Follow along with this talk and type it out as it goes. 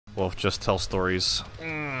Wolf just tell stories.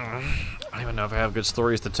 I don't even know if I have good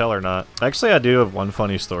stories to tell or not. Actually, I do have one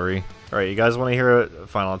funny story. Alright, you guys want to hear it?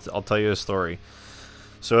 Fine, I'll tell you a story.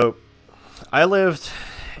 So, I lived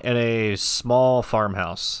in a small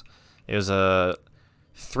farmhouse. It was a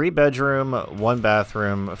 3-bedroom,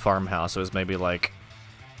 1-bathroom farmhouse. It was maybe like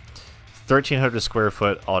 1,300 square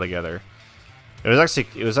foot altogether. It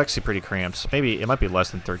was actually pretty cramped. Maybe it might be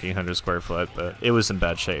less than 1,300 square foot, but it was in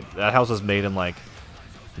bad shape. That house was made in like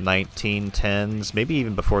 1910s, maybe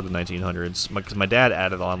even before the 1900s, because my dad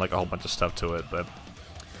added on like a whole bunch of stuff to it. But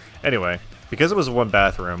anyway, because it was a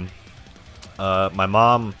 1-bathroom, my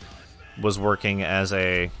mom was working as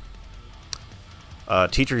a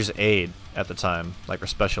teacher's aide at the time, like for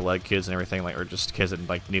special ed kids and everything, like, or just kids that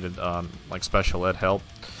like needed like special ed help.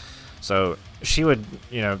 So she would,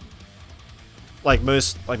 you know, like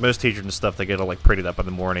most teachers and stuff, they get all like prettied up in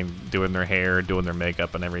the morning, doing their hair, doing their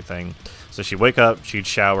makeup and everything. So she'd wake up, she'd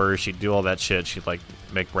shower, she'd do all that shit, she'd like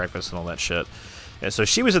make breakfast and all that shit. And so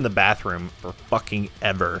she was in the bathroom for fucking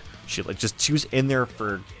ever. She was in there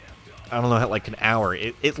for, I don't know, like an hour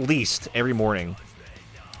at least every morning.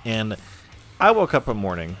 And I woke up one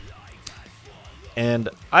morning and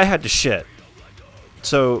I had to shit.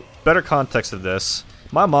 So better context of this.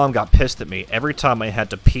 My mom got pissed at me every time I had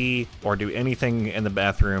to pee or do anything in the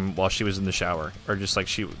bathroom while she was in the shower, or just like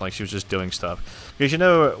she was just doing stuff. Because you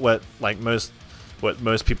know what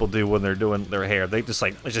most people do when they're doing their hair, they just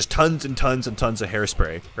like, it's just tons and tons and tons of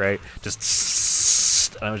hairspray, right?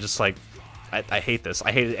 Just, and I was just like, I hate this.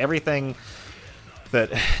 I hated everything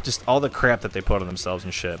that, just all the crap that they put on themselves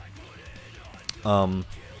and shit.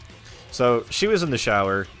 So she was in the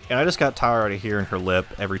shower, and I just got tired of hearing her lip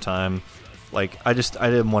every time. Like, I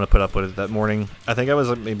didn't want to put up with it that morning. I think I was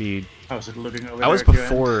like maybe... I was looking over I was there at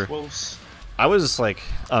before... your end, I was like...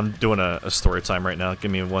 I'm doing a story time right now.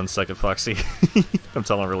 Give me 1 second, Foxy. I'm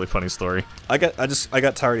telling a really funny story. I got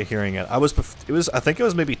tired of hearing it. I think it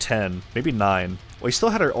was maybe 10, maybe 9. We still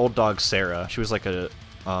had our old dog, Sarah. She was like a...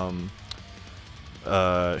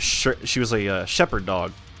 she was a shepherd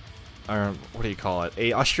dog. What do you call it?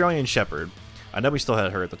 A Australian shepherd. I know we still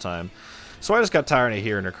had her at the time. So I just got tired of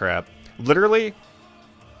hearing her crap. Literally,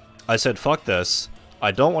 I said, fuck this.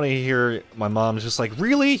 I don't want to hear my mom's just like,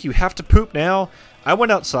 really? You have to poop now? I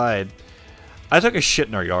went outside. I took a shit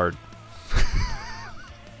in our yard.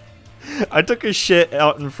 I took a shit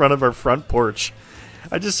out in front of our front porch.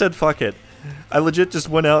 I just said, fuck it. I legit just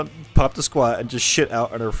went out, popped a squat, and just shit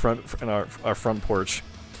out on our front porch.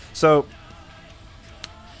 So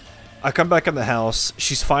I come back in the house.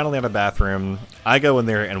 She's finally in the bathroom. I go in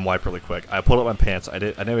there and wipe really quick. I pull up my pants. I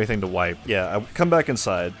didn't have anything to wipe. Yeah, I come back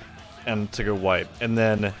inside and to go wipe. And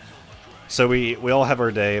then, so we all have our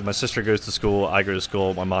day. My sister goes to school. I go to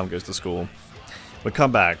school. My mom goes to school. We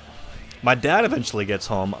come back. My dad eventually gets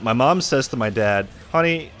home. My mom says to my dad,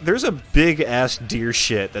 honey, there's a big-ass deer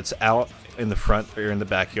shit that's out in the front or in the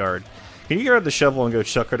backyard. Can you grab the shovel and go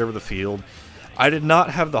chuck it over the field? I did not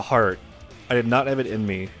have the heart. I did not have it in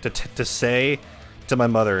me to say to my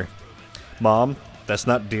mother, Mom, that's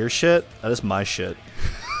not deer shit, that is my shit.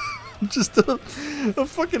 Just a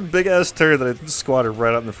fucking big-ass turd that I squatted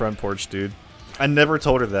right out in the front porch, dude. I never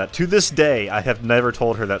told her that. To this day, I have never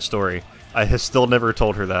told her that story. I have still never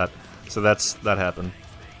told her that. So that happened.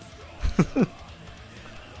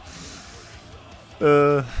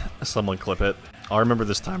 Someone clip it. I'll remember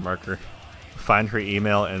this time marker. Find her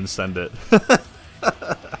email and send it.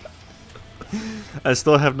 I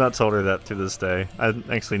still have not told her that to this day. I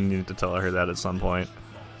actually need to tell her that at some point.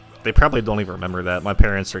 They probably don't even remember that. My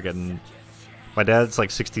parents are getting... My dad's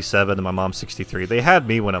like 67 and my mom's 63. They had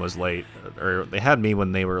me when I was late. Or they had me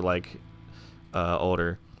when they were like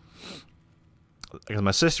older. Because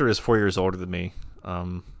my sister is 4 years older than me.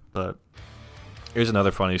 But here's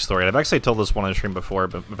another funny story. I've actually told this one on stream before,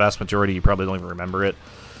 but the vast majority you probably don't even remember it.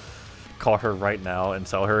 Call her right now and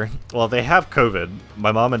tell her. Well, they have COVID.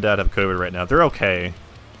 My mom and dad have COVID right now. They're okay.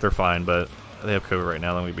 They're fine, but they have COVID right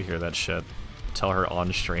now. Then we'd hear that shit. Tell her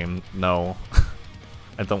on stream. No.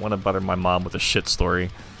 I don't want to bother my mom with a shit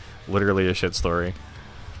story. Literally a shit story.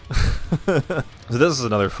 So this is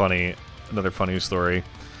another funny story.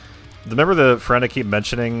 Remember the friend I keep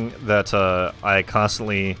mentioning that I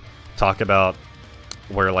constantly talk about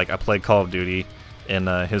where like I played Call of Duty in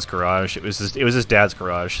his garage? It was his dad's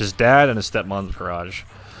garage. His dad and his stepmom's garage.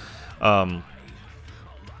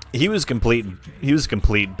 He was a complete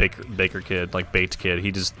baker kid, like baked kid.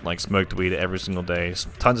 He just like smoked weed every single day.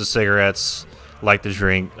 Tons of cigarettes, liked to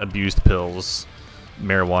drink, abused pills,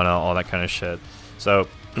 marijuana, all that kind of shit. So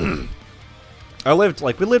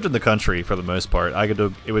we lived in the country for the most part.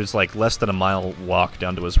 It was like less than a mile walk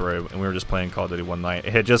down to his road, and we were just playing Call of Duty one night.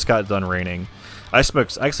 It had just got done raining. I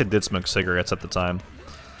actually did smoke cigarettes at the time.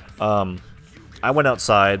 I went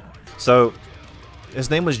outside. So, his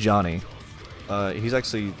name was Johnny.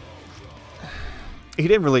 He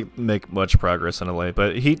didn't really make much progress in LA,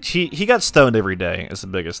 but he got stoned every day. Is the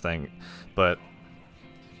biggest thing. But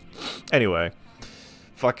anyway,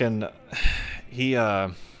 fucking we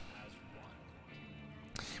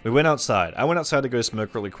went outside. I went outside to go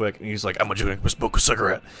smoke really quick, and he's like, "I'm gonna go smoke a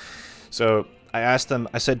cigarette." So I asked him.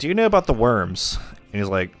 I said, "Do you know about the worms?" And he's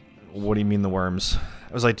like, "What do you mean the worms?"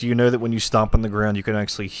 I was like, "Do you know that when you stomp on the ground, you can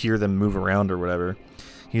actually hear them move around or whatever?"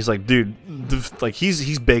 He's like, "Dude, like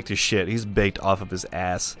he's baked as shit. He's baked off of his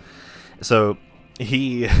ass." So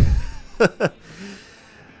he,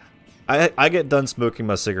 I get done smoking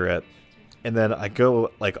my cigarette, and then I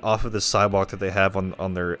go like off of the sidewalk that they have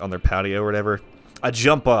on their patio or whatever. I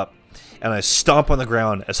jump up and I stomp on the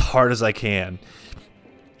ground as hard as I can.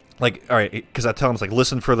 Like, all right, because I tell him, like,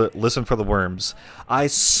 listen for the worms. I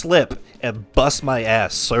slip and bust my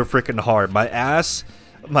ass so freaking hard. My ass,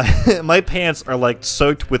 my pants are like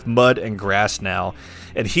soaked with mud and grass now,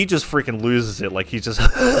 and he just freaking loses it. Like he's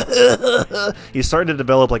starting to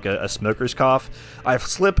develop like a smoker's cough. I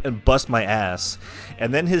slip and bust my ass,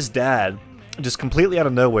 and then his dad, just completely out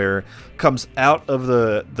of nowhere, comes out of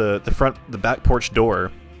the back porch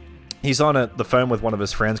door. He's on the phone with one of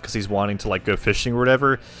his friends because he's wanting to like go fishing or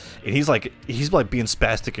whatever, and he's like being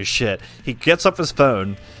spastic as shit. He gets off his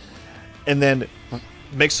phone and then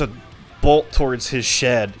makes a bolt towards his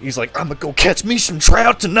shed. He's like, "I'm gonna go catch me some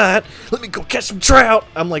trout tonight. Let me go catch some trout."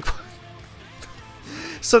 I'm like,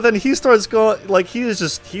 so then he starts going like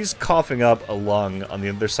he's coughing up a lung on the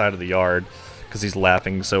other side of the yard because he's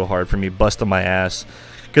laughing so hard for me busting my ass.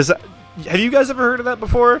 Because have you guys ever heard of that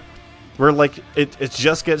before? Where like it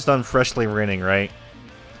just gets done freshly raining, right?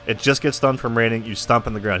 It just gets done from raining. You stomp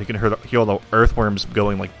on the ground. You can hear all the earthworms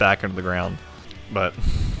going like back into the ground. But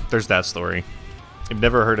there's that story. I've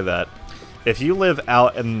never heard of that. If you live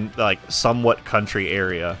out in like somewhat country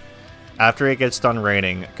area, after it gets done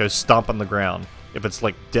raining, go stomp on the ground. If it's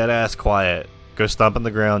like dead ass quiet, go stomp on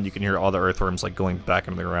the ground. You can hear all the earthworms like going back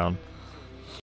into the ground.